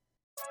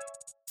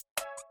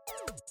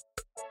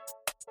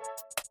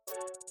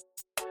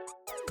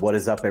What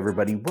is up,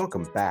 everybody?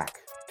 Welcome back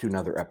to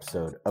another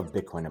episode of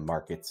Bitcoin and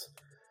Markets.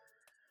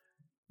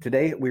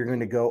 Today, we're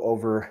going to go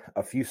over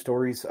a few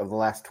stories of the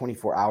last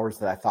 24 hours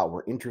that I thought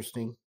were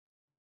interesting.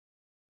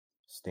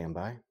 Stand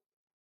by.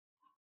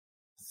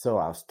 So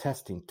I was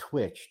testing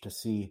Twitch to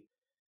see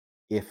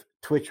if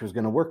Twitch was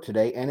going to work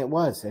today, and it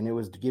was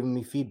giving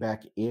me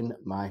feedback in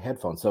my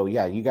headphones. So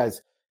yeah, you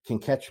guys can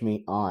catch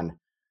me on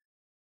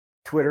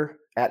Twitter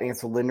at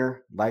Ansel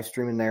Lindner, live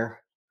streaming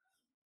there.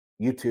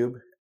 YouTube,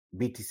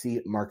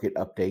 BTC Market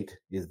Update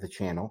is the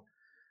channel.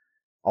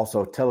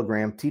 Also,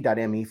 Telegram,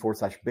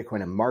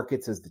 t.me/Bitcoin and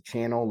Markets is the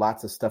channel.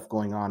 Lots of stuff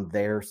going on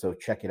there, so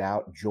check it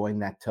out. Join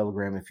that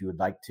Telegram if you would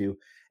like to.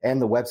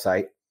 And the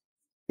website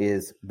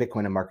is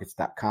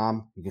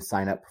bitcoinandmarkets.com. You can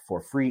sign up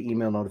for free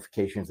email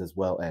notifications as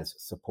well as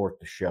support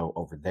the show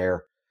over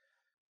there.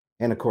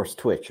 And of course,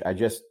 Twitch. I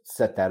just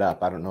set that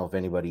up. I don't know if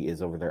anybody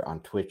is over there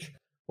on Twitch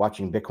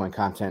watching Bitcoin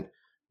content,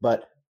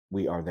 but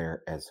we are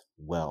there as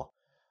well.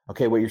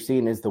 Okay, what you're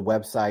seeing is the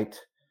website.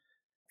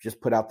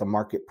 Just put out the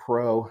Market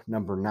Pro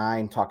number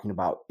 9, talking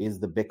about, is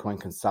the Bitcoin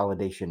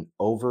consolidation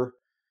over?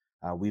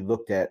 We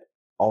looked at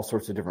all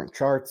sorts of different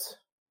charts.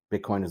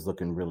 Bitcoin is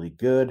looking really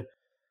good.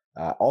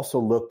 Also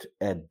looked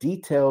at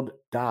detailed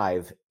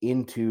dive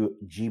into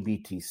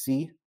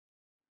GBTC,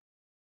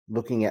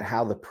 looking at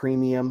how the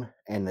premium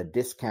and the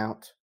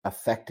discount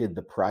affected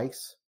the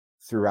price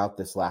throughout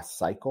this last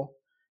cycle.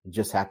 It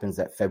just happens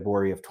that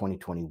February of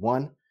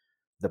 2021,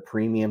 the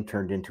premium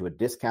turned into a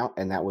discount,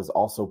 and that was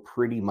also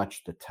pretty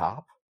much the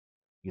top.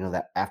 You know,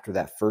 that after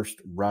that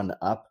first run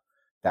up,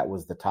 that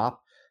was the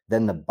top.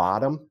 Then the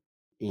bottom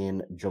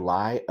in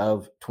July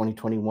of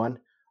 2021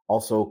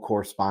 also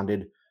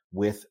corresponded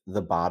with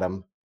the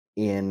bottom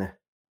in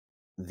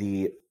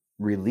the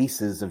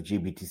releases of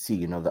GBTC,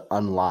 you know, the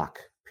unlock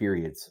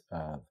periods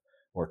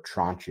or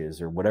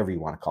tranches or whatever you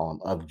want to call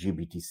them of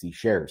GBTC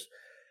shares.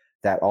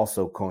 That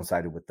also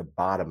coincided with the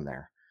bottom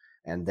there.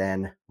 And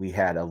then we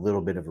had a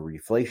little bit of a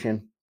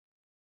reflation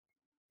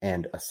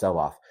and a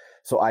sell-off.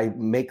 So I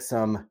make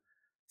some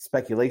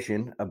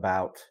speculation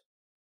about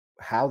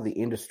how the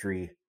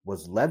industry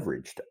was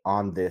leveraged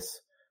on this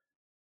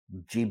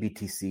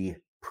GBTC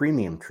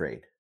premium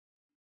trade.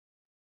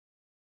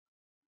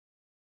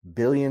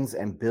 Billions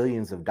and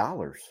billions of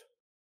dollars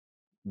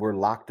were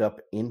locked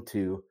up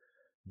into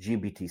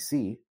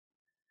GBTC,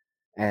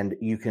 and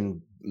you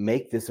can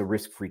make this a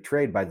risk-free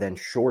trade by then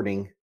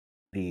shorting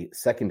the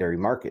secondary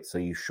market. So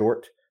you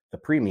short the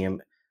premium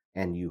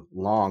and you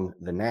long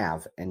the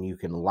NAV, and you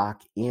can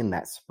lock in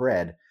that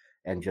spread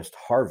and just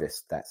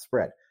harvest that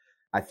spread.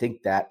 I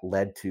think that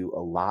led to a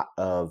lot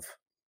of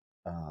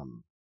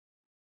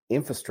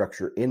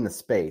infrastructure in the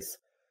space,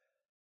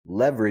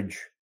 leverage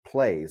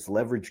plays,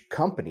 leverage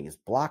companies,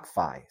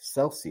 BlockFi,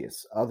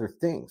 Celsius, other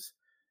things.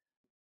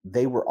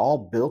 They were all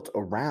built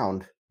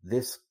around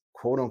this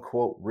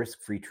quote-unquote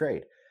risk-free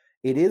trade.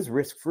 It is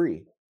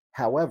risk-free.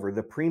 However,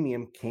 the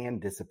premium can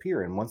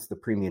disappear. And once the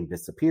premium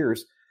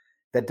disappears,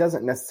 that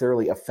doesn't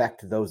necessarily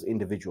affect those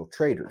individual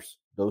traders.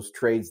 Those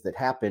trades that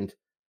happened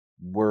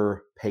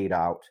were paid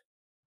out.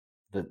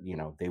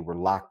 They were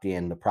locked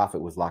in. The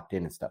profit was locked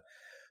in and stuff.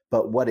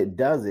 But what it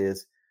does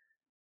is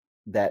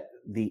that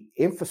the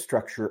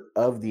infrastructure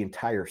of the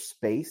entire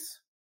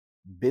space,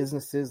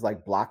 businesses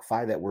like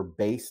BlockFi that were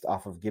based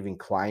off of giving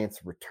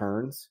clients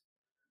returns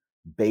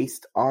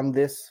based on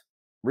this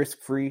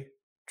risk-free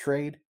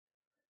trade,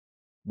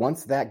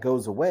 once that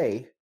goes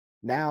away,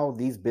 now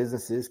these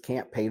businesses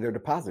can't pay their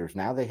depositors.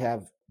 Now they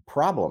have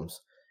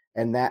problems,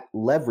 and that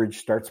leverage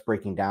starts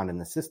breaking down in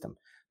the system.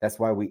 That's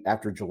why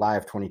after July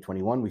of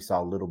 2021, we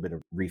saw a little bit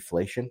of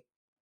reflation,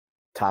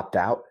 topped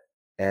out,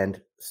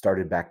 and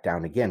started back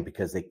down again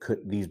because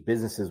these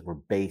businesses were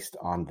based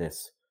on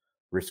this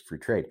risk-free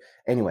trade.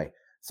 Anyway,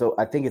 so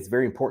I think it's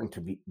very important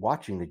to be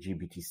watching the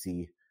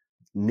GBTC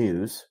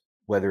news,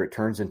 whether it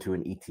turns into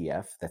an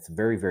ETF. That's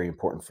very, very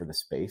important for the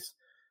space,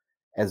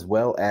 as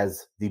well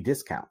as the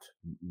discount,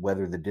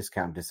 whether the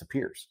discount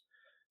disappears.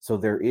 So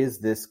there is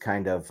this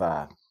kind of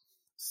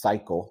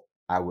cycle.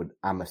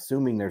 I'm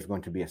assuming there's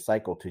going to be a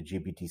cycle to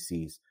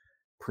GBTC's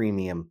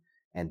premium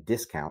and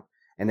discount.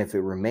 And if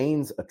it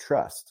remains a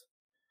trust,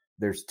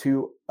 there's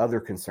two other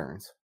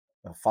concerns,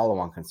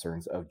 follow-on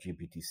concerns of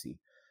GBTC.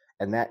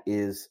 And that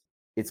is,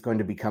 it's going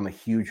to become a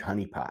huge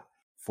honeypot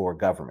for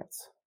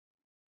governments.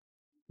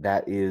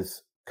 That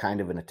is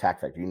kind of an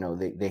attack vector. You know,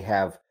 they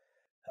have,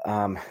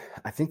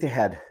 I think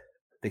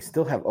they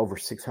still have over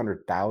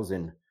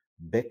 600,000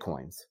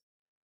 Bitcoins.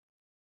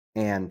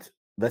 And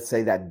let's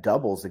say that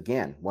doubles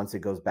again once it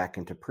goes back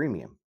into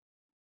premium.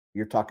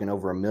 You're talking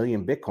over 1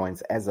 million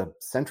Bitcoins as a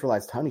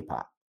centralized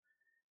honeypot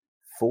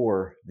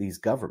for these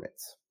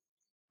governments.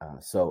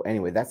 So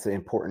anyway, that's an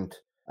important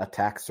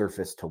attack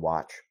surface to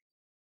watch.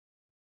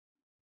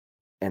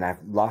 And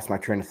I've lost my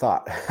train of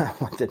thought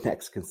what the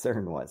next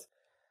concern was.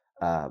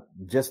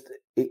 Just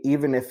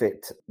even if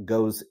it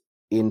goes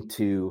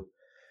into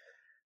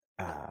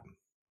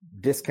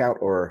discount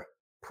or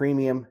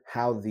premium,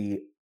 how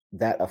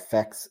that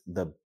affects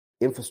the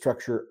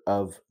infrastructure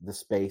of the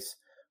space,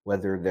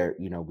 whether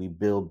we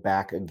build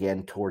back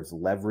again towards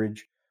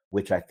leverage,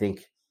 which I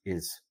think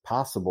is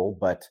possible,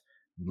 but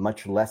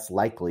much less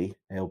likely.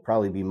 It'll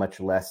probably be much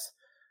less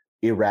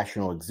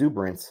irrational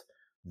exuberance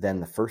than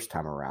the first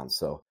time around.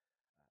 So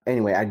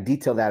anyway, I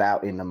detail that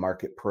out in the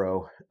Market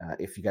Pro.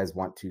 If you guys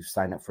want to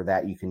sign up for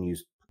that, you can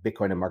use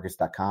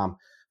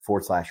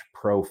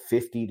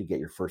bitcoinandmarkets.com/pro50 to get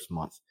your first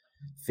month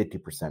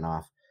 50%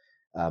 off.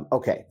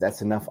 Okay,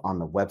 that's enough on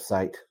the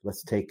website.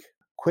 Let's take a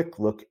quick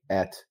look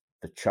at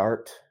the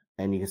chart.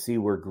 And you can see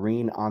we're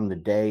green on the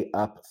day,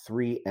 up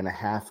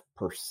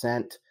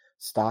 3.5%.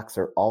 Stocks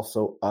are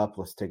also up.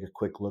 Let's take a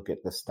quick look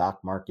at the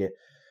stock market.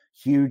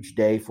 Huge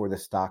day for the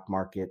stock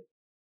market.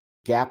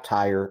 Gapped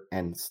higher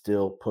and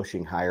still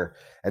pushing higher.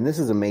 And this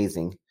is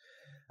amazing.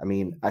 I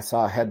mean, I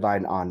saw a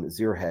headline on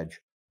Zero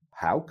Hedge.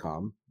 How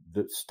come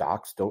the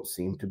stocks don't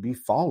seem to be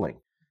falling?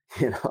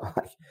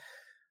 Like,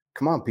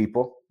 come on,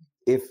 people.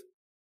 If,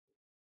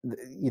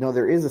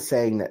 there is a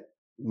saying that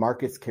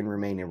markets can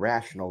remain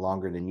irrational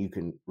longer than you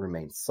can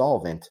remain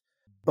solvent,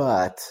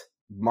 but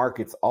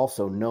markets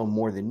also know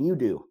more than you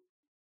do.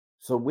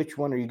 So which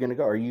one are you going to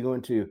go? Are you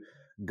going to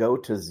go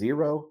to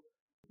zero?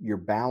 Your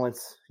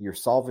balance, your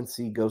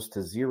solvency goes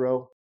to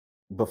zero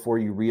before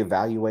you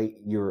reevaluate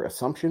your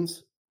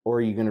assumptions, or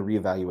are you going to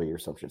reevaluate your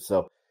assumptions?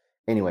 So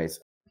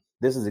anyways,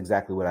 this is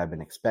exactly what I've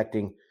been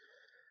expecting.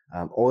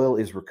 Oil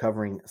is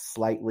recovering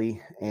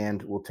slightly,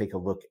 and we'll take a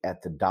look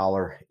at the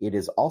dollar. It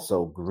is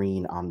also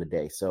green on the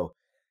day. So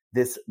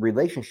this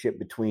relationship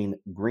between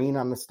green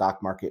on the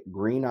stock market,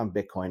 green on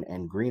Bitcoin,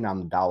 and green on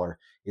the dollar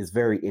is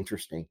very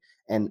interesting.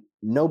 And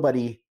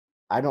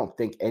I don't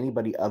think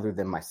anybody other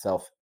than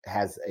myself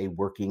has a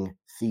working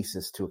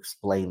thesis to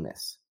explain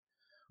this,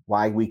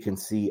 why we can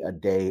see a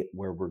day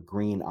where we're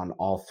green on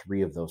all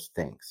three of those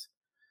things.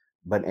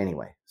 But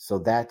anyway, so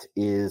that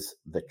is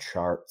the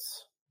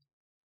charts.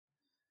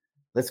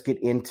 Let's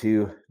get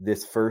into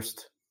this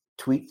first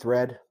tweet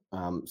thread.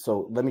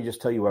 So let me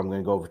just tell you what I'm going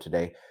to go over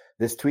today.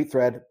 This tweet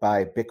thread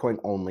by Bitcoin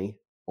Only,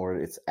 or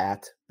it's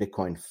at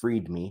Bitcoin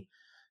Freed Me.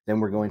 Then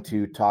we're going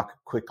to talk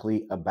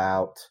quickly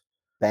about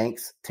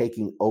banks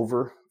taking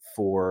over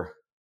for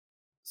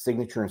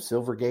Signature and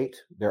Silvergate.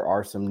 There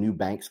are some new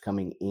banks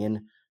coming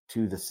in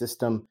to the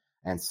system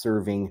and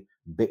serving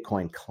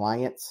Bitcoin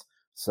clients.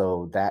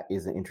 So that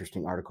is an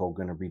interesting article. I'm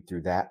going to read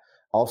through that.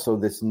 Also,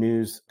 this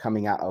news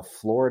coming out of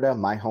Florida,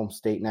 my home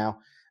state now.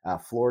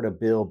 Florida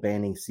bill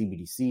banning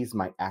CBDCs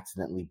might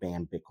accidentally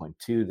ban Bitcoin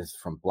too. This is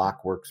from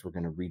Blockworks. We're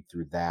going to read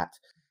through that.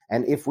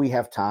 And if we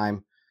have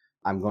time,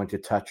 I'm going to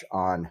touch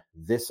on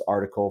this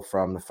article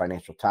from the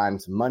Financial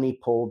Times. Money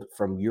pulled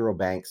from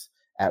Eurobanks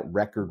at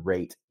record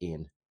rate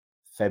in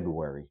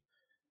February.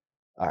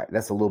 All right,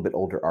 that's a little bit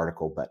older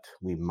article, but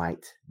we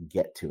might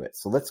get to it.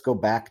 So let's go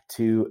back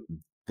to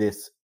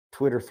this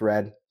Twitter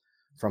thread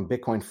from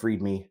Bitcoin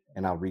Freed Me,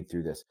 and I'll read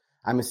through this.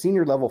 I'm a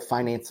senior level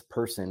finance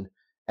person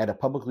at a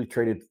publicly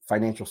traded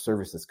financial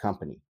services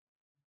company.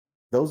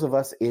 Those of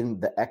us in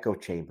the echo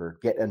chamber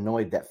get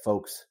annoyed that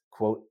folks,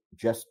 quote,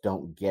 just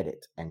don't get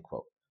it, end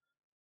quote.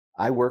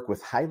 I work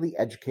with highly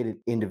educated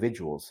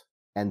individuals,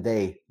 and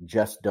they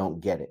just don't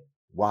get it.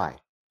 Why?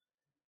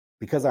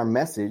 Because our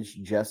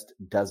message just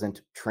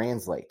doesn't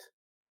translate.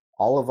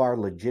 All of our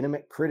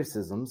legitimate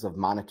criticisms of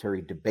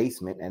monetary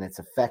debasement and its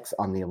effects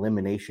on the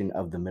elimination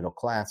of the middle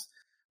class,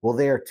 well,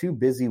 they are too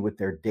busy with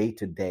their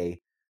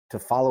day-to-day to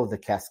follow the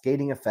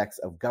cascading effects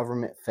of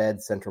government,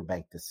 Fed, central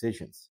bank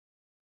decisions.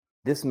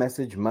 This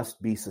message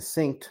must be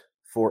succinct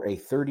for a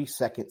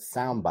 30-second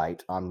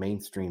soundbite on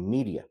mainstream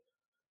media,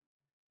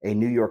 a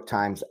New York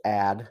Times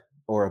ad,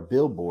 or a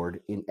billboard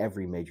in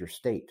every major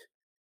state.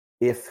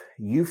 If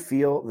you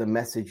feel the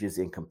message is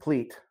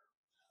incomplete,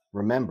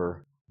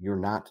 remember, you're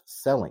not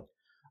selling.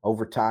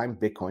 Over time,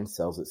 Bitcoin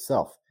sells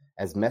itself.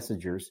 As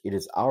messengers, it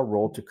is our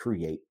role to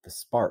create the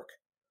spark.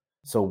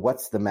 So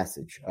what's the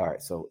message? All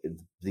right, so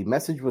the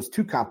message was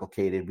too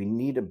complicated. We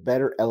need a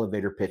better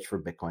elevator pitch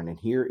for Bitcoin, and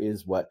here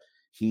is what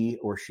he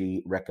or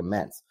she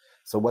recommends.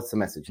 So what's the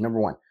message? Number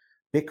one,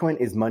 Bitcoin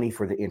is money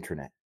for the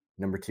internet.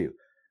 Number two,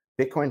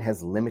 Bitcoin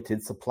has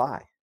limited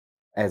supply.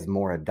 As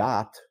more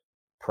adopt,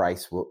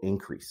 price will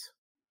increase.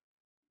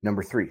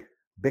 Number three,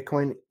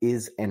 Bitcoin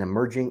is an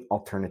emerging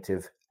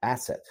alternative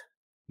asset.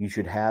 You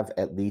should have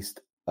at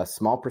least a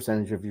small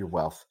percentage of your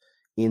wealth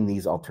in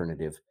these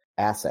alternative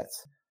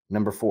assets.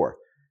 Number four,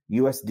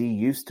 USD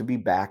used to be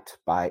backed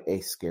by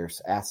a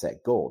scarce asset,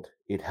 gold.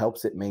 It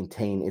helps it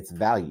maintain its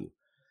value.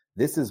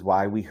 This is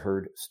why we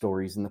heard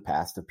stories in the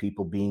past of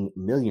people being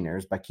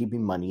millionaires by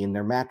keeping money in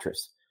their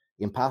mattress.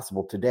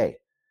 Impossible today.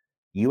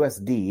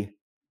 USD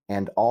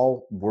and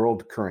all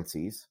world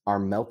currencies are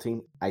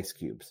melting ice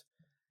cubes.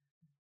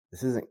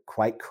 This isn't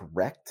quite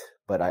correct,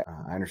 but I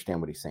understand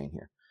what he's saying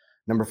here.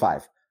 Number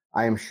five,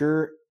 I am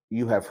sure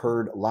you have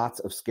heard lots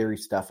of scary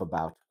stuff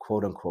about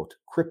quote unquote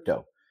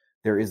crypto.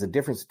 There is a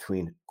difference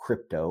between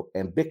crypto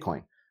and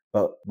Bitcoin,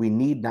 but we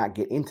need not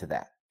get into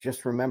that.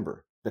 Just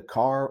remember, the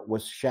car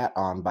was shat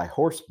on by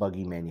horse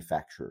buggy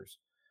manufacturers.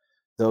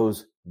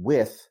 Those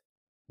with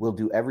will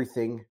do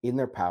everything in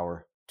their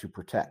power to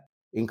protect.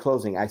 In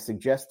closing, I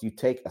suggest you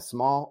take a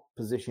small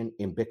position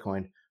in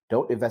Bitcoin.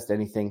 Don't invest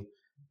anything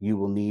you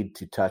will need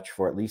to touch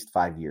for at least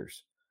 5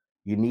 years.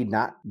 You need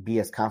not be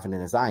as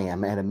confident as I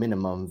am. At a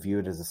minimum, view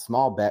it as a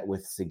small bet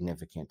with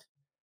significant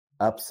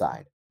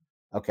upside.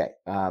 Okay,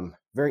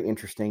 very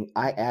interesting.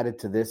 I added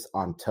to this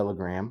on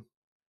Telegram,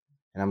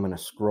 and I'm going to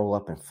scroll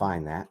up and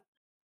find that.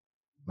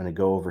 I'm going to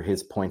go over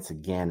his points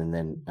again and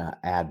then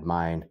add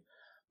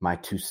my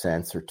 2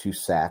 cents or 2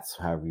 sats,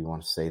 however you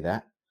want to say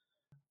that.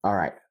 All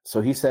right,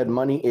 so he said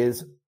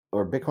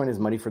Bitcoin is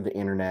money for the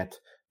internet.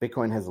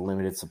 Bitcoin has a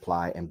limited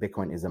supply, and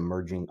Bitcoin is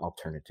emerging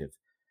alternative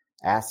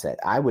asset.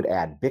 I would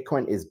add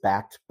Bitcoin is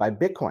backed by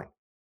Bitcoin,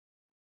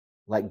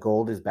 like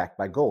gold is backed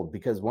by gold,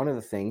 because one of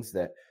the things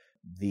that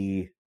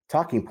the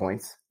talking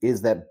points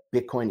is that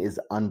Bitcoin is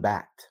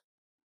unbacked.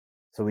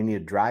 So we need to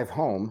drive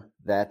home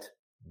that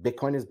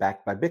Bitcoin is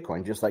backed by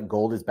Bitcoin, just like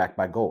gold is backed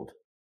by gold.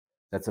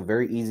 That's a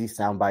very easy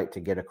soundbite to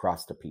get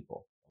across to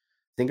people.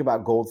 Think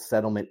about gold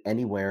settlement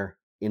anywhere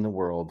in the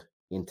world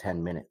in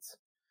 10 minutes.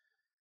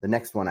 The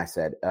next one I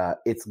said,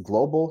 it's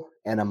global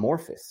and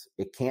amorphous.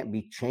 It can't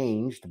be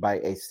changed by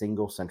a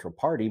single central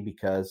party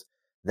because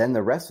then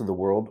the rest of the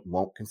world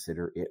won't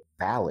consider it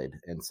valid.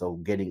 And so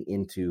getting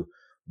into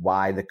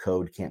why the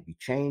code can't be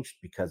changed,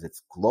 because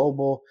it's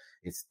global,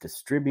 it's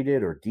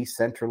distributed or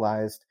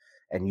decentralized,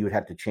 and you would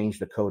have to change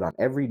the code on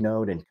every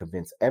node and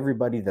convince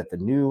everybody that the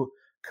new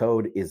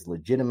code is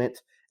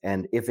legitimate.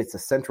 And if it's a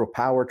central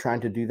power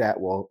trying to do that,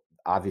 well,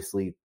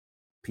 obviously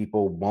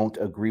people won't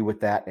agree with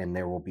that, and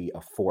there will be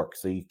a fork.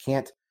 So you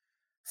can't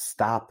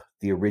stop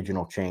the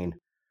original chain,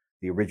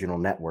 the original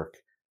network.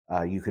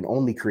 You can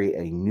only create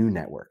a new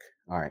network.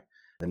 All right.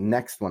 The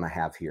next one I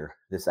have here,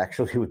 this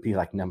actually would be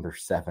like number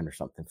 7 or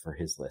something for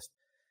his list.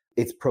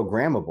 It's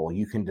programmable.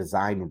 You can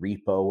design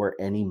repo or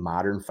any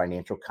modern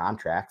financial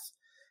contracts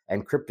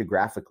and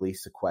cryptographically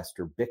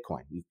sequester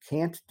Bitcoin. You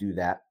can't do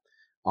that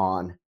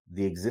on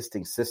the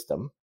existing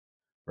system,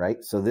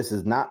 right? So this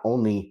is not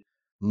only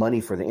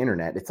money for the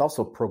internet, it's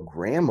also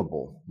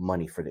programmable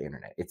money for the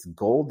internet. It's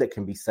gold that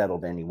can be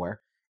settled anywhere,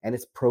 and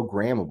it's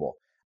programmable.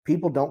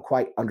 People don't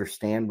quite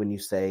understand when you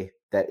say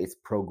that it's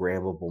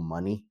programmable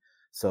money.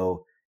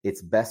 So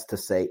it's best to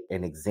say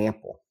an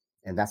example.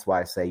 And that's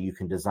why I say you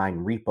can design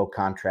repo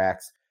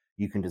contracts.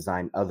 You can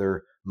design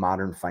other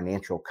modern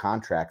financial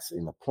contracts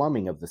in the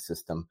plumbing of the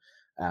system.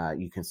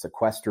 You can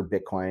sequester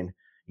Bitcoin.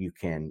 You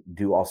can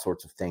do all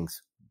sorts of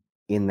things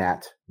in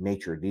that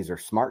nature. These are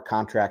smart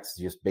contracts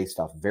just based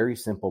off very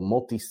simple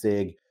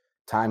multi-sig,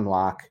 time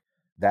lock,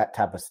 that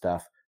type of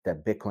stuff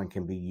that Bitcoin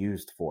can be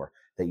used for,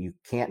 that you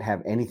can't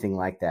have anything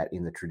like that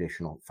in the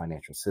traditional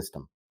financial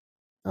system.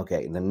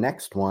 Okay, the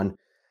next one,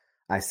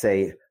 I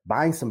say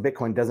buying some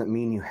Bitcoin doesn't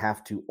mean you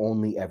have to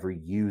only ever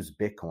use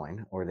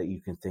Bitcoin or that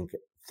you can think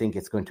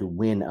it's going to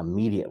win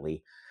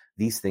immediately.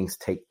 These things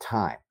take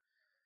time.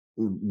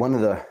 One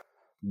of the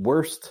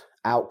worst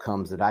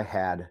outcomes that I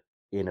had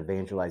in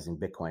evangelizing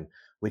Bitcoin,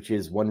 which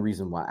is one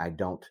reason why I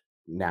don't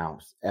now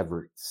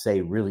ever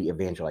say really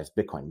evangelize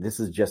Bitcoin. This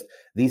is just,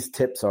 these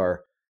tips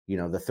are, the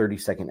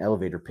 30-second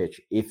elevator pitch.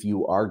 If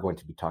you are going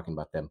to be talking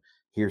about them,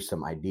 here's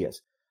some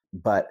ideas.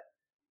 But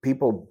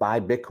people buy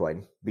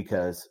Bitcoin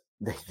because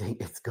they think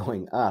it's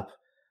going up,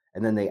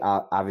 and then they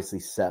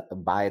obviously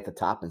buy at the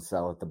top and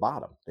sell at the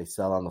bottom. They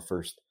sell on the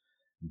first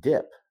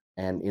dip.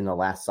 And in the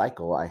last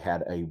cycle, I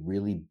had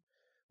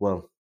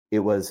it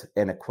was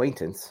an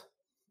acquaintance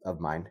of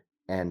mine,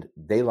 and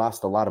they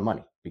lost a lot of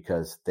money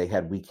because they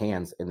had weak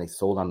hands and they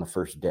sold on the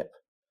first dip.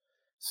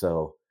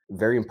 So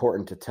very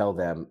important to tell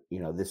them,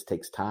 this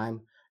takes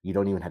time. You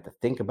don't even have to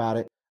think about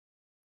it.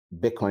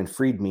 Bitcoin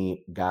Freed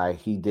Me guy,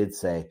 he did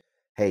say,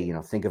 hey,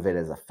 think of it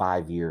as a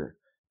 5-year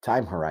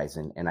time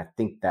horizon. And I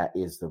think that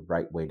is the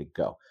right way to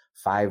go.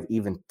 5,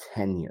 even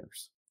 10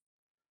 years.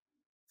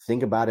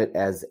 Think about it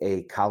as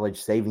a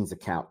college savings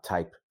account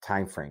type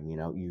time frame.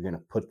 You're going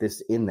to put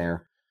this in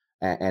there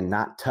and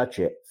not touch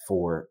it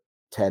for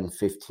 10,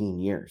 15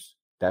 years.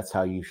 That's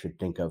how you should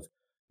think of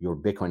your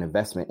Bitcoin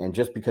investment. And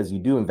just because you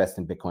do invest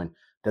in Bitcoin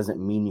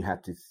doesn't mean you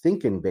have to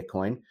think in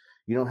Bitcoin.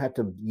 You don't have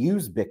to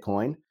use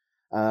Bitcoin.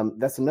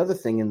 That's another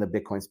thing in the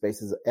Bitcoin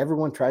space is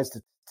everyone tries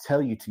to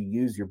tell you to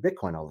use your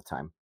Bitcoin all the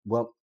time.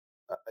 Well,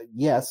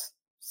 yes,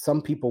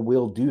 some people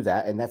will do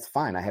that, and that's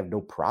fine. I have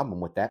no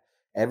problem with that.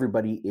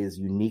 Everybody is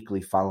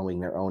uniquely following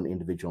their own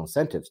individual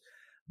incentives.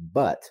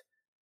 But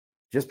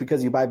just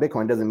because you buy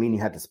Bitcoin doesn't mean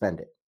you have to spend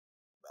it.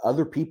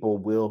 Other people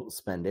will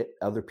spend it.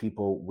 Other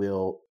people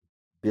will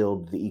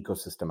build the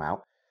ecosystem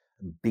out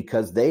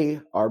because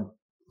they are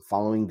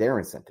following their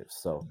incentives.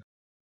 So,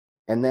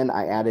 and then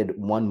I added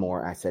one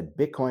more. I said,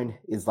 Bitcoin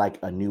is like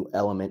a new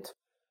element,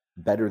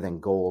 better than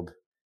gold.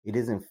 It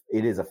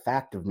is a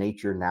fact of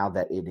nature now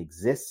that it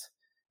exists,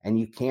 and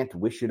you can't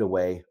wish it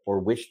away or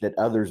wish that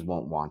others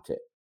won't want it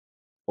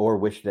or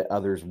wish that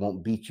others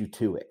won't beat you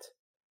to it.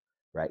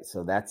 Right.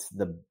 So that's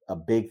a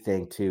big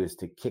thing too, is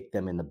to kick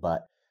them in the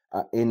butt.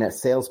 In a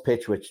sales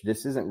pitch, which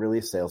this isn't really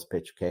a sales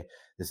pitch, okay?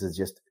 This is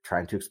just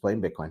trying to explain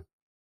Bitcoin.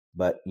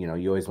 But, you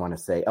always want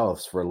to say, oh,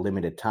 it's for a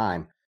limited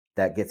time.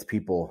 That gets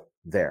people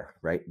there,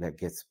 right? That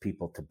gets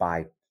people to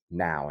buy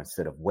now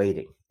instead of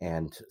waiting.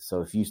 And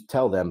so if you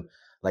tell them,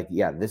 like,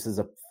 yeah, this is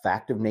a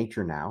fact of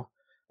nature now,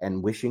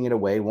 and wishing it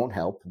away won't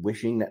help,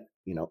 wishing that,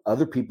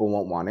 other people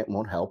won't want it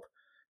won't help,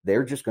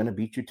 they're just going to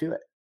beat you to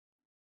it.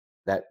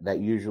 That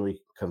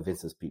usually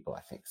convinces people,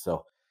 I think.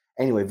 So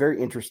anyway,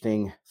 very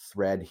interesting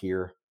thread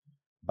here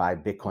by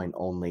Bitcoin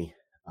Only.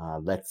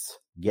 Let's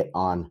get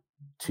on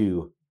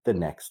to the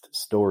next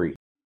story.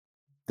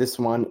 This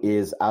one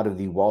is out of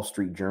the Wall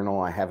Street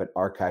Journal. I have it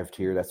archived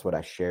here. That's what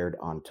I shared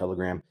on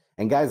Telegram.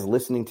 And guys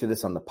listening to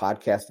this on the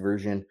podcast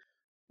version,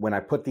 when I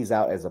put these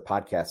out as a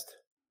podcast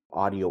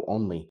audio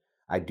only,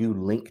 I do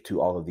link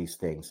to all of these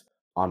things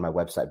on my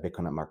website,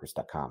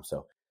 bitcoinmarkets.com.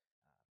 So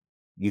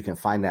you can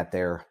find that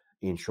there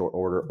in short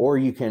order, or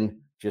you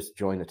can just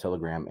join the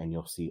Telegram and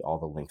you'll see all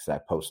the links that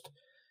I post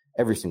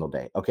every single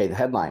day. Okay, the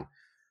headline: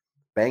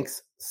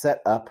 banks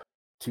set up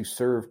to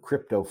serve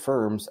crypto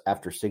firms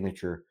after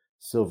signature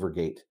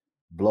Silvergate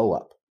blow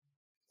up.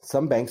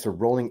 Some banks are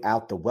rolling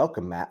out the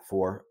welcome mat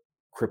for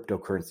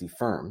cryptocurrency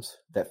firms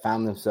that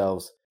found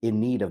themselves in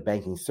need of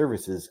banking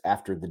services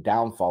after the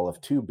downfall of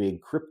two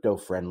big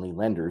crypto-friendly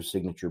lenders,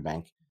 Signature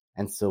Bank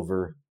and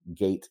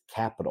Silvergate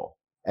Capital.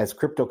 As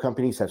crypto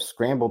companies have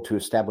scrambled to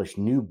establish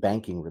new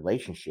banking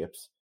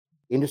relationships,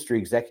 industry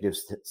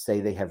executives say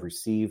they have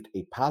received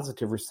a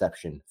positive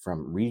reception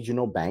from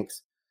regional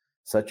banks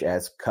such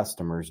as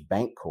Customers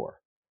Bancorp,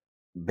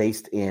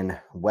 based in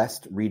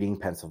West Reading,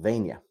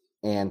 Pennsylvania,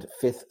 and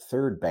Fifth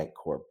Third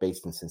Bancorp,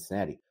 based in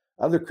Cincinnati.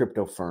 Other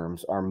crypto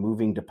firms are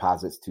moving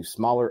deposits to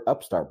smaller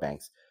upstart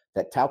banks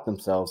that tout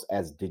themselves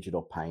as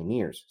digital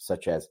pioneers,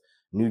 such as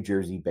New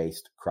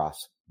Jersey-based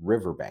Cross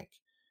River Bank.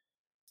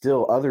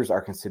 Still, others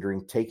are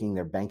considering taking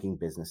their banking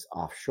business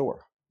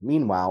offshore.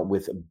 Meanwhile,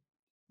 with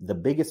the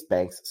biggest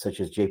banks such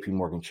as JP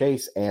Morgan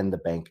Chase and the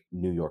bank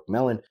New York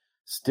Mellon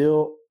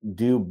still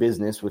do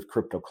business with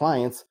crypto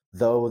clients,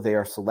 though they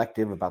are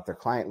selective about their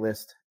client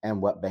list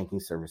and what banking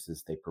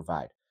services they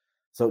provide.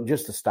 So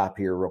just to stop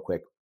here real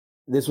quick,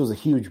 this was a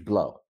huge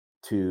blow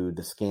to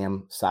the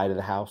scam side of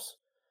the house.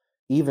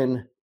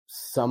 Even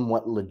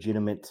somewhat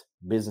legitimate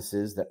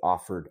businesses that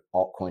offered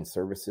altcoin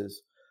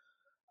services,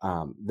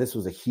 this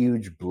was a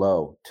huge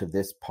blow to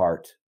this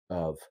part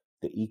of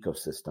the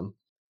ecosystem.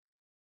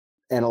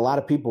 And a lot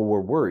of people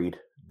were worried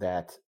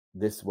that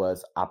this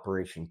was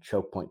Operation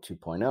Choke Point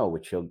 2.0,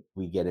 which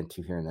we get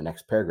into here in the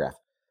next paragraph.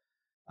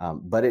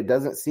 But it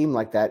doesn't seem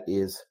like that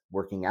is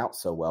working out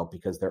so well,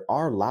 because there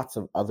are lots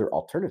of other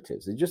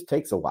alternatives. It just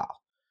takes a while.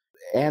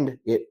 And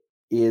it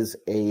is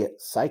a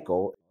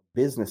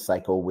business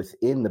cycle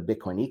within the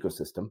Bitcoin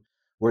ecosystem,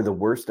 where the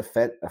worst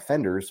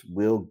offenders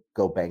will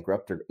go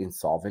bankrupt or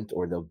insolvent,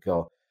 or they'll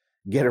go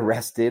get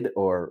arrested,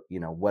 or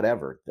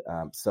whatever.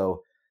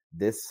 So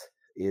this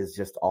is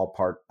just all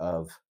part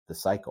of the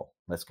cycle.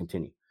 Let's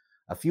continue.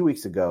 A few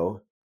weeks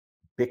ago,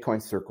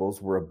 Bitcoin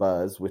circles were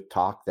abuzz with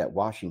talk that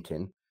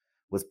Washington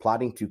was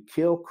plotting to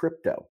kill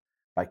crypto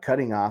by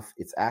cutting off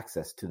its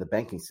access to the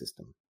banking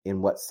system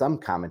in what some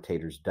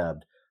commentators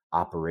dubbed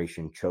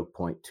Operation Choke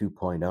Point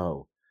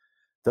 2.0.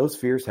 Those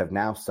fears have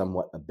now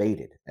somewhat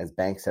abated as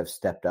banks have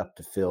stepped up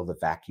to fill the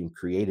vacuum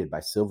created by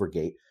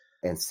Silvergate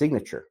and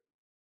Signature.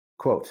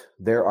 Quote,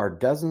 there are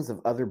dozens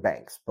of other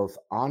banks, both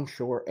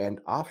onshore and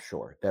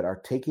offshore, that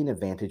are taking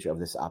advantage of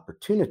this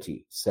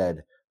opportunity,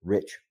 said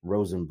Rich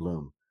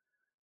Rosenblum,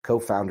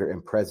 co-founder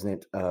and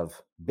president of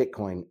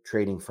Bitcoin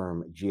trading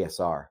firm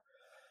GSR.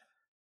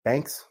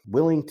 Banks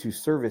willing to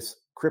service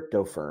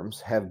crypto firms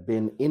have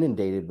been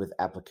inundated with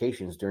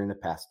applications during the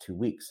past 2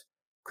 weeks,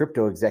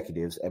 crypto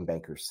executives and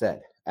bankers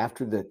said.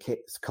 After the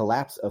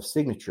collapse of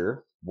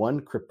Signature,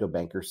 one crypto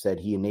banker said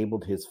he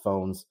enabled his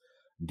phone's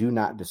do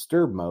not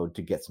disturb mode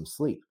to get some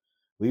sleep.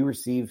 We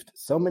received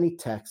so many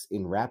texts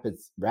in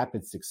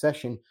rapid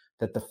succession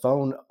that the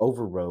phone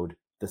overrode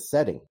the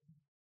setting.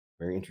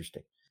 Very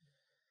interesting.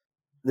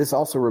 This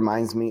also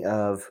reminds me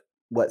of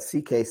what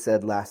CK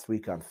said last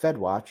week on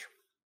FedWatch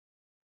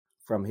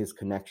from his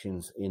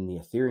connections in the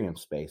Ethereum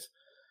space,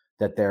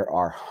 that there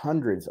are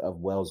hundreds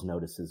of Wells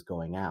notices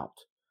going out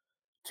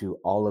to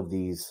all of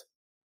these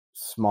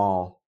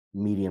small,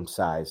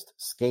 medium-sized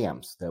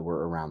scams that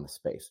were around the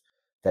space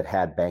that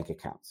had bank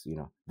accounts.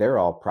 They're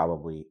all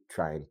probably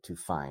trying to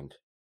find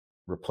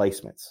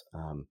replacements.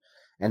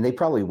 And they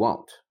probably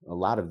won't. A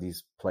lot of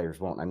these players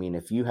won't. I mean,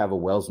 if you have a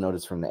Wells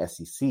notice from the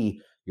SEC,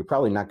 you're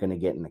probably not going to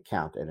get an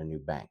account at a new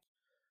bank.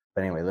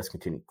 But anyway, let's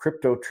continue.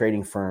 Crypto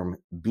trading firm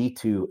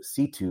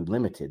B2C2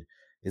 Limited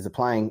is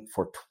applying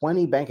for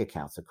 20 bank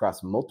accounts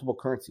across multiple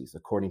currencies,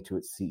 according to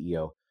its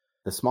CEO.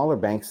 The smaller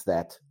banks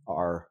that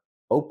are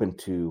open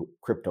to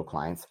crypto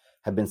clients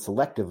have been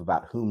selective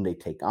about whom they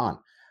take on,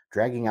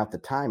 dragging out the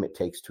time it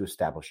takes to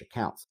establish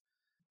accounts.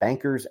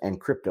 Bankers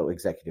and crypto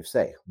executives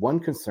say one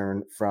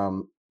concern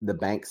from the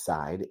bank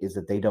side is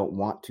that they don't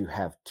want to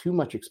have too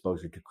much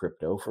exposure to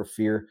crypto for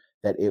fear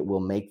that it will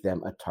make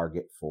them a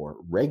target for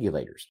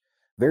regulators.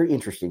 Very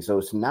interesting. So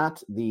it's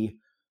not the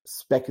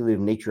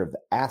speculative nature of the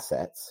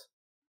assets,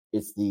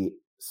 it's the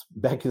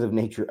speculative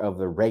nature of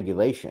the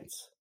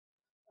regulations.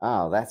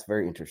 Oh, that's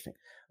very interesting.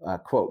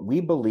 Quote,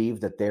 we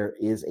believe that there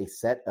is a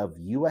set of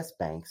U.S.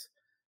 banks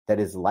that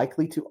is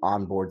likely to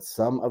onboard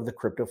some of the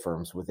crypto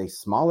firms with a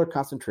smaller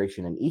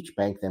concentration in each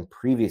bank than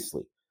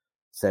previously,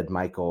 said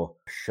Michael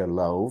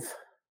Shalove,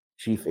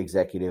 chief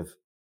executive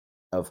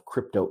of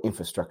crypto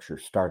infrastructure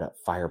startup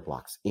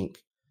Fireblocks Inc.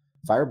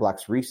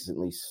 Fireblocks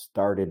recently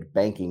started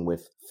banking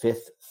with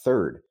Fifth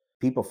Third.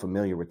 People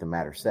familiar with the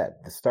matter said.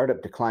 The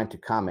startup declined to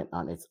comment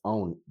on its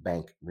own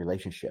bank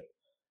relationship.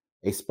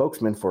 A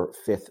spokesman for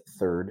Fifth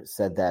Third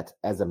said that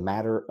as a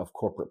matter of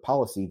corporate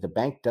policy, the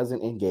bank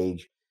doesn't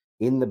engage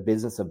in the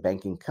business of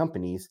banking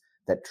companies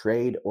that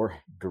trade or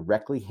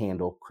directly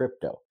handle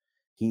crypto.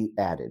 He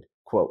added,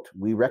 quote,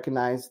 we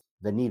recognize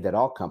the need that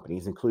all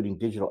companies, including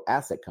digital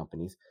asset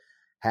companies,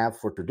 have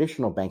for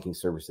traditional banking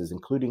services,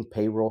 including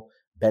payroll,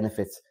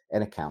 benefits,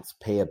 and accounts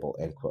payable,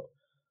 end quote.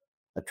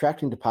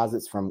 Attracting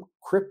deposits from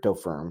crypto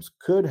firms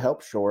could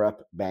help shore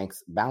up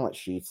banks' balance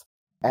sheets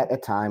at a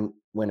time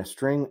when a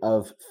string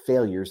of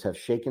failures have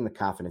shaken the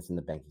confidence in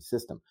the banking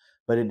system.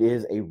 But it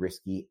is a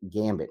risky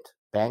gambit.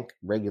 Bank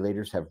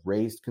regulators have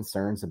raised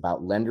concerns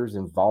about lenders'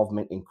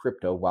 involvement in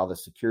crypto, while the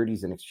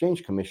Securities and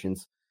Exchange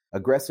Commission's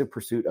aggressive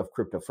pursuit of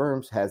crypto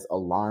firms has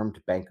alarmed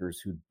bankers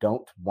who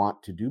don't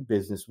want to do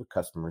business with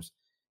customers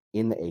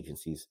in the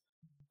agency's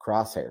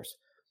crosshairs.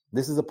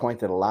 This is a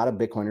point that a lot of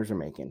Bitcoiners are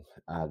making,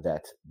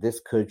 that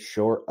this could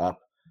shore up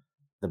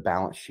the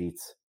balance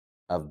sheets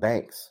of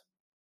banks,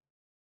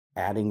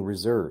 adding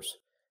reserves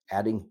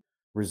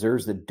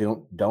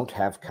that don't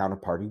have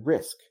counterparty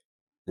risk.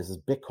 This is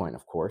Bitcoin,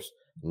 of course,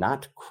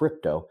 not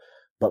crypto,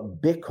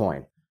 but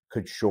Bitcoin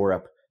could shore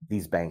up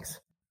these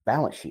banks'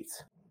 balance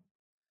sheets.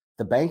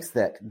 The banks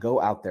that go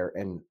out there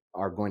and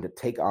are going to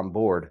take on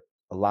board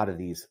a lot of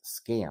these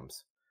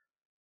scams,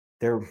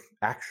 they're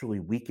actually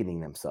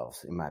weakening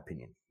themselves, in my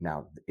opinion.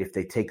 Now, if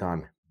they take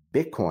on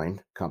Bitcoin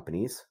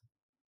companies,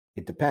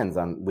 it depends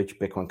on which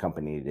Bitcoin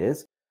company it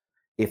is.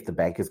 If the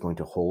bank is going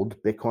to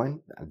hold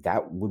Bitcoin,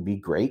 that would be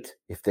great.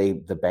 If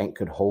the bank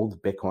could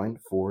hold Bitcoin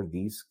for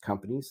these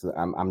companies,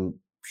 I'm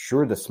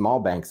sure the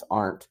small banks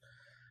aren't,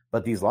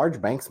 but these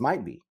large banks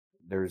might be.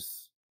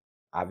 There's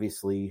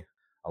obviously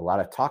a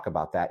lot of talk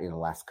about that in the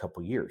last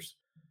couple years.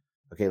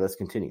 Okay, let's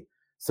continue.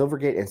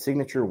 Silvergate and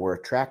Signature were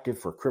attractive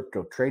for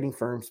crypto trading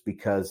firms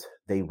because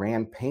they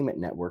ran payment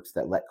networks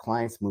that let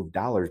clients move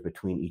dollars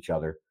between each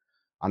other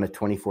on a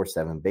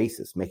 24/7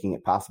 basis, making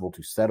it possible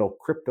to settle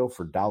crypto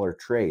for dollar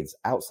trades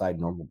outside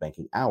normal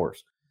banking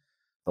hours.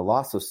 The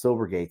loss of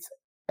Silvergate's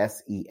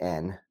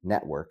SEN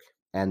network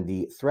and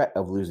the threat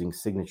of losing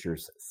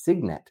Signature's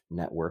Signet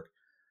network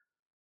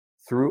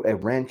threw a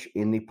wrench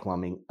in the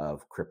plumbing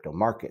of crypto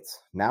markets.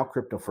 Now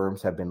crypto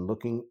firms have been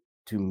looking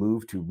to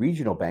move to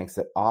regional banks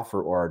that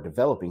offer or are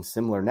developing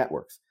similar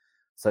networks,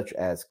 such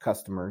as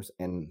Customers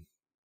and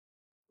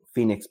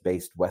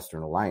Phoenix-based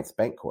Western Alliance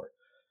Bancorp.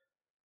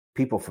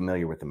 People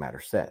familiar with the matter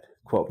said,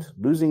 quote,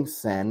 losing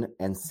SEN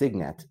and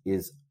Signet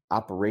is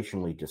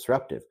operationally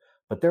disruptive,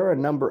 but there are a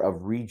number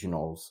of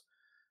regionals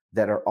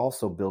that are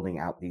also building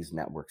out these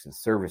networks and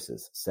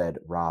services, said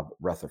Rob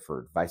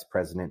Rutherford, Vice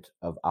President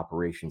of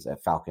Operations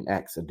at Falcon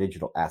X, a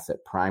digital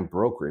asset prime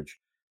brokerage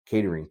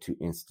catering to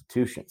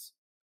institutions.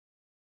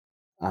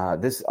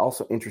 This is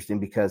also interesting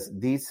because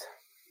these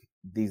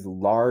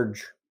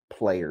large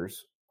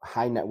players,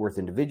 high net worth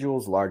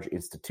individuals, large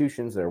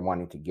institutions that are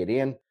wanting to get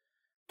in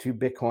to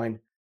Bitcoin,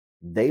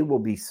 they will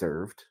be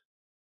served.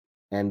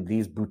 And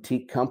these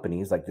boutique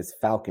companies like this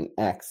Falcon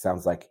X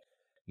sounds like,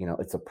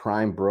 it's a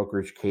prime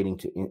brokerage catering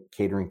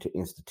to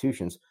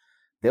institutions.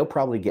 They'll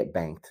probably get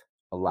banked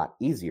a lot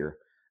easier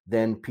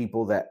than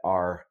people that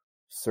are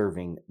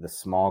serving the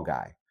small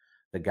guy,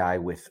 the guy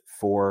with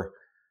 4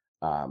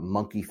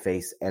 monkey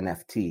face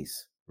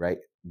NFTs, right?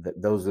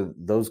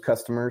 Those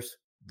customers,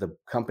 the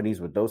companies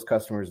with those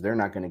customers, they're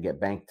not going to get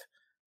banked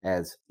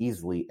as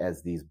easily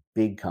as these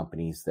big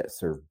companies that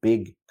serve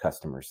big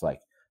customers like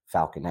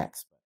Falcon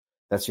X.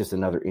 That's just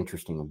another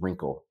interesting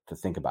wrinkle to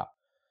think about.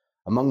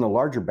 Among the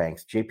larger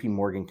banks, JP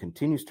Morgan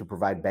continues to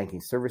provide banking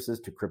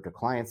services to crypto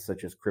clients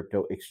such as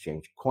crypto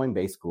exchange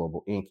Coinbase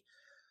Global Inc.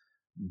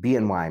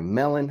 BNY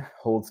Mellon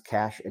holds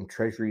cash and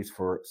treasuries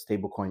for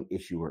stablecoin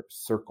issuer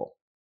Circle.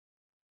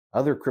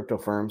 Other crypto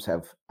firms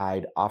have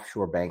eyed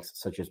offshore banks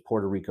such as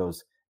Puerto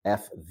Rico's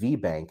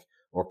FV Bank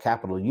or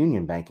Capital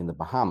Union Bank in the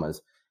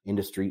Bahamas,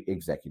 industry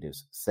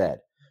executives said.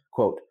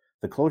 Quote,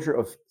 the closure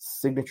of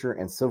Signature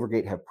and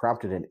Silvergate have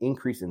prompted an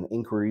increase in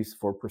inquiries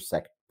for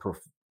prospective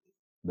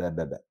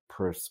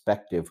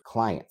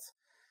clients,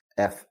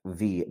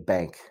 FV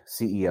Bank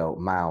CEO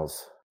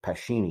Miles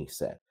Pashini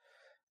said.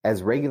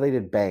 As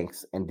regulated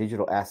banks and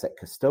digital asset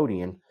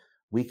custodian,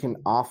 we can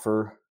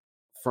offer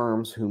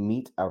firms who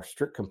meet our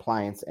strict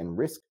compliance and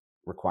risk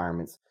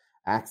requirements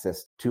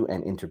access to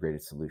an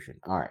integrated solution.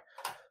 All right.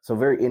 So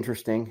very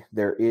interesting.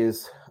 There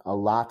is a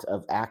lot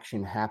of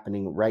action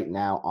happening right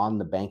now on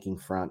the banking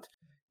front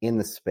in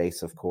the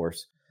space, of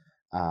course.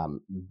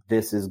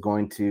 This is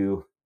going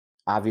to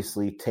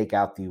obviously take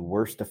out the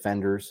worst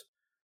offenders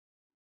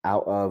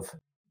out of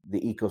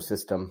the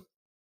ecosystem,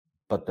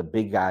 but the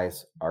big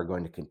guys are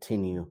going to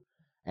continue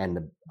and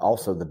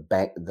also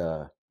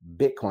the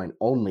Bitcoin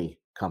only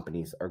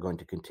companies are going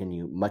to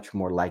continue much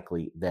more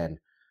likely than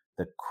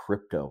the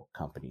crypto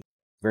companies.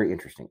 Very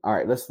interesting. All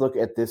right, let's look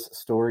at this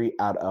story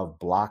out of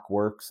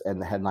Blockworks, and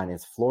the headline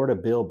is Florida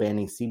bill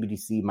banning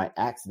CBDC might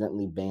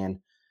accidentally ban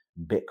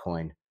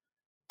Bitcoin.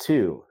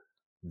 2,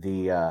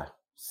 the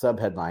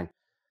subheadline,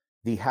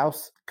 the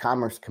House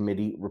Commerce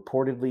Committee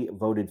reportedly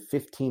voted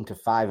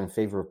 15-5 in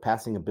favor of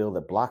passing a bill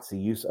that blocks the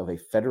use of a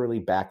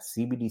federally backed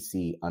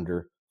CBDC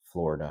under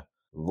Florida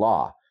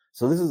law.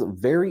 So this is a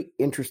very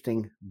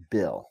interesting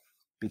bill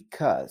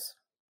because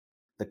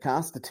the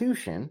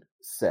Constitution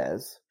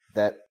says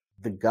that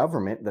the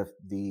government,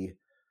 the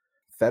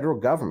federal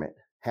government,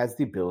 has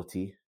the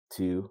ability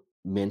to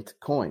mint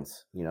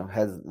coins,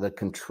 has the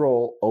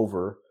control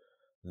over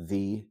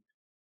the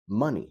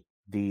money.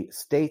 The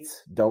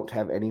states don't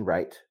have any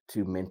right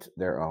to mint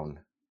their own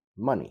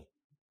money.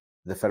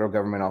 The federal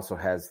government also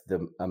has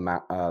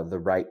the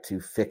right to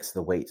fix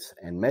the weights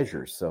and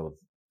measures. So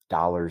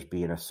dollars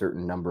being a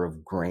certain number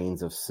of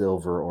grains of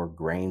silver or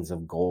grains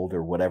of gold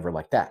or whatever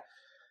like that.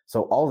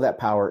 So all of that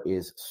power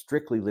is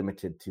strictly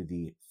limited to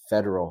the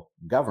federal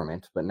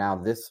government. But now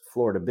this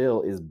Florida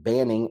bill is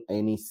banning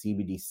any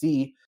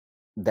CBDC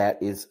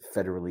that is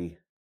federally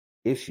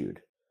issued.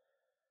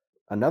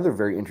 Another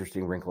very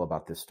interesting wrinkle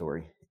about this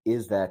story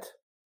is that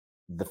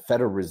the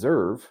Federal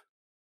Reserve,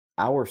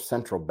 our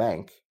central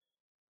bank,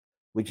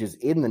 which is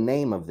in the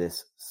name of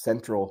this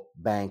central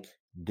bank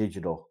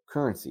digital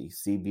currency,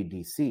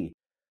 CBDC,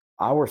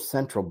 our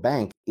central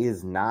bank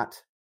is not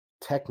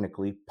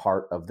technically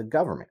part of the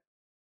government.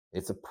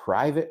 It's a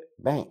private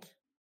bank.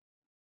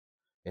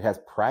 It has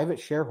private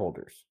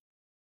shareholders.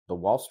 The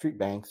Wall Street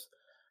banks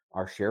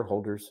are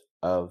shareholders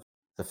of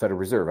the Federal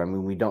Reserve. I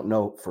mean, we don't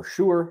know for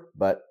sure,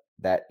 but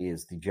that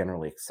is the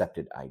generally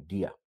accepted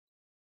idea.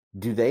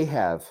 Do they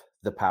have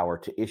the power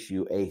to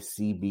issue a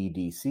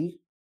CBDC?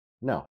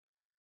 No.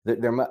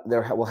 There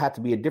will have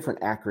to be a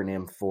different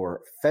acronym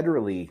for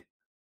federally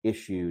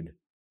issued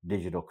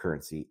digital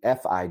currency,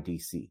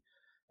 FIDC.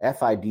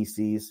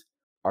 FIDCs,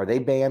 are they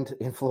banned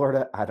in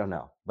Florida? I don't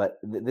know. But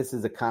this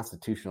is a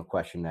constitutional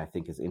question that I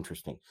think is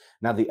interesting.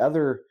 Now, the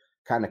other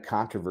kind of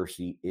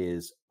controversy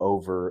is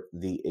over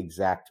the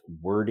exact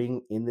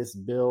wording in this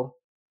bill.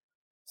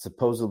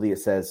 Supposedly it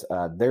says,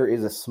 there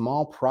is a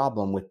small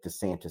problem with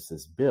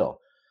DeSantis's bill.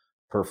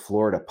 Per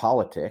Florida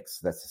Politics,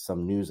 that's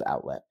some news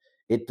outlet,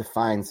 it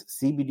defines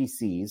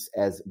CBDCs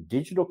as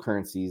digital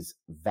currencies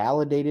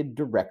validated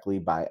directly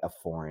by a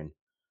foreign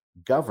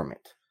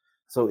government.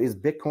 So is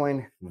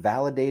Bitcoin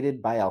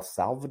validated by El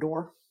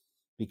Salvador?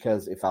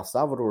 Because if El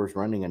Salvador is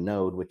running a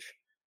node, which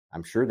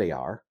I'm sure they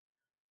are,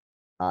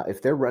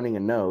 if they're running a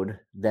node,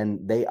 then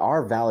they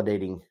are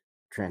validating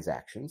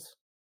transactions.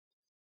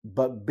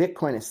 But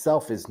Bitcoin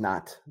itself is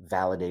not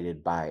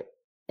validated by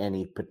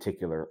any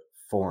particular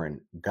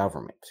foreign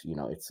government.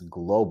 It's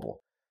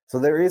global. So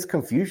there is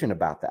confusion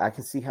about that. I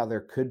can see how there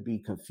could be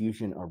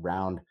confusion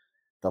around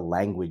the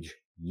language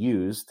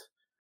used.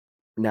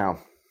 Now,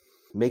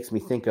 makes me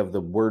think of the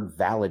word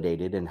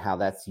validated and how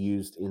that's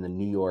used in the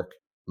New York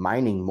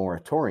mining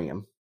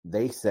moratorium.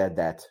 They said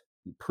that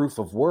proof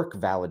of work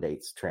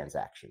validates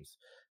transactions.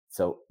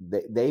 So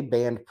they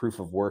banned proof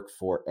of work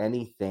for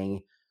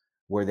anything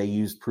where they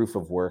used proof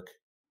of work.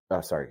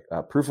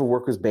 Proof of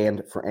work was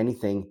banned for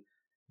anything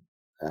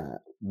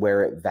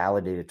where it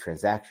validated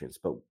transactions,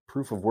 but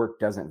proof of work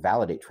doesn't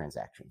validate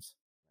transactions.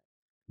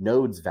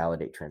 Nodes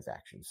validate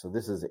transactions. So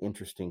this is an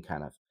interesting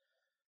kind of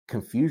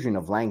confusion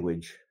of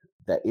language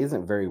that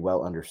isn't very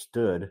well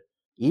understood,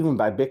 even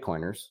by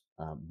Bitcoiners.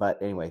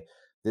 But anyway,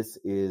 this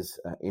is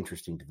an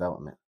interesting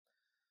development.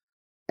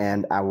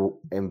 And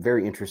am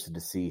very interested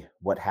to see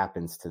what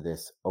happens to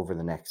this over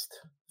the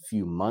next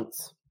few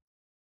months.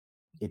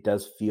 It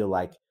does feel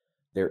like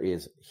there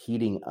is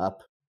heating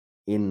up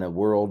in the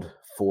world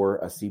for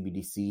a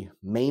CBDC,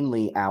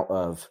 mainly out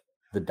of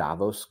the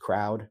Davos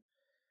crowd.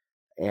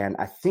 And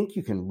I think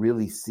you can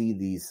really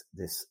see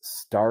this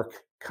stark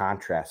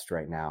contrast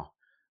right now.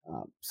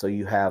 So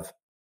you have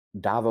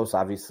Davos,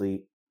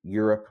 obviously,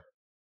 Europe,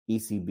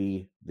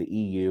 ECB, the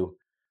EU,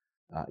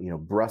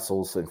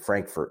 Brussels and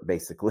Frankfurt,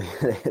 basically.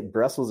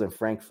 Brussels and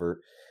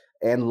Frankfurt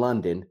and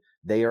London,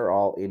 they are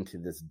all into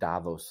this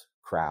Davos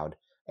crowd,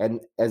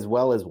 and as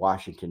well as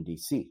Washington,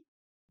 D.C.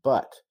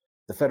 But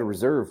the Federal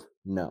Reserve,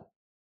 no.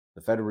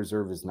 The Federal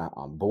Reserve is not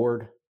on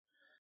board.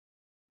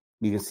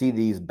 You can see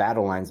these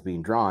battle lines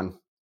being drawn,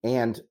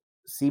 and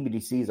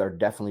CBDCs are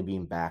definitely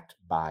being backed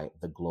by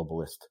the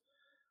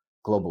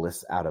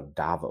globalists out of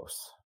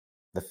Davos.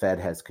 The Fed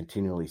has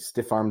continually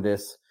stiff-armed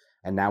this,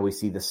 and now we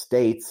see the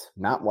states,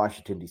 not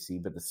Washington, D.C.,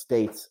 but the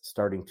states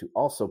starting to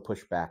also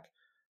push back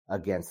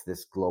against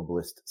this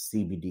globalist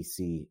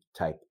CBDC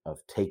type of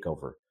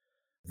takeover.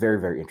 Very,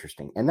 very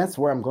interesting. And that's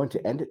where I'm going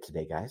to end it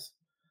today, guys.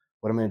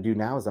 What I'm going to do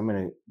now is I'm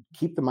going to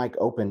keep the mic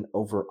open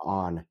over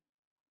on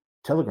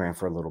Telegram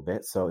for a little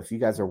bit. So if you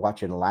guys are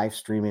watching live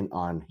streaming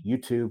on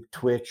YouTube,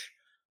 Twitch,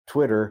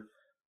 Twitter,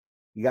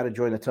 You got to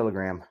join the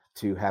Telegram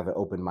to have an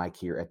open mic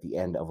here at the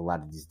end of a lot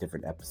of these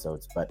different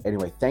episodes. But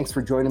anyway, thanks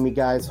for joining me,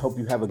 guys. Hope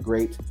you have a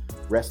great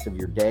rest of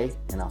your day,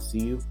 and I'll see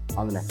you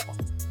on the next one.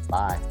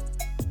 Bye.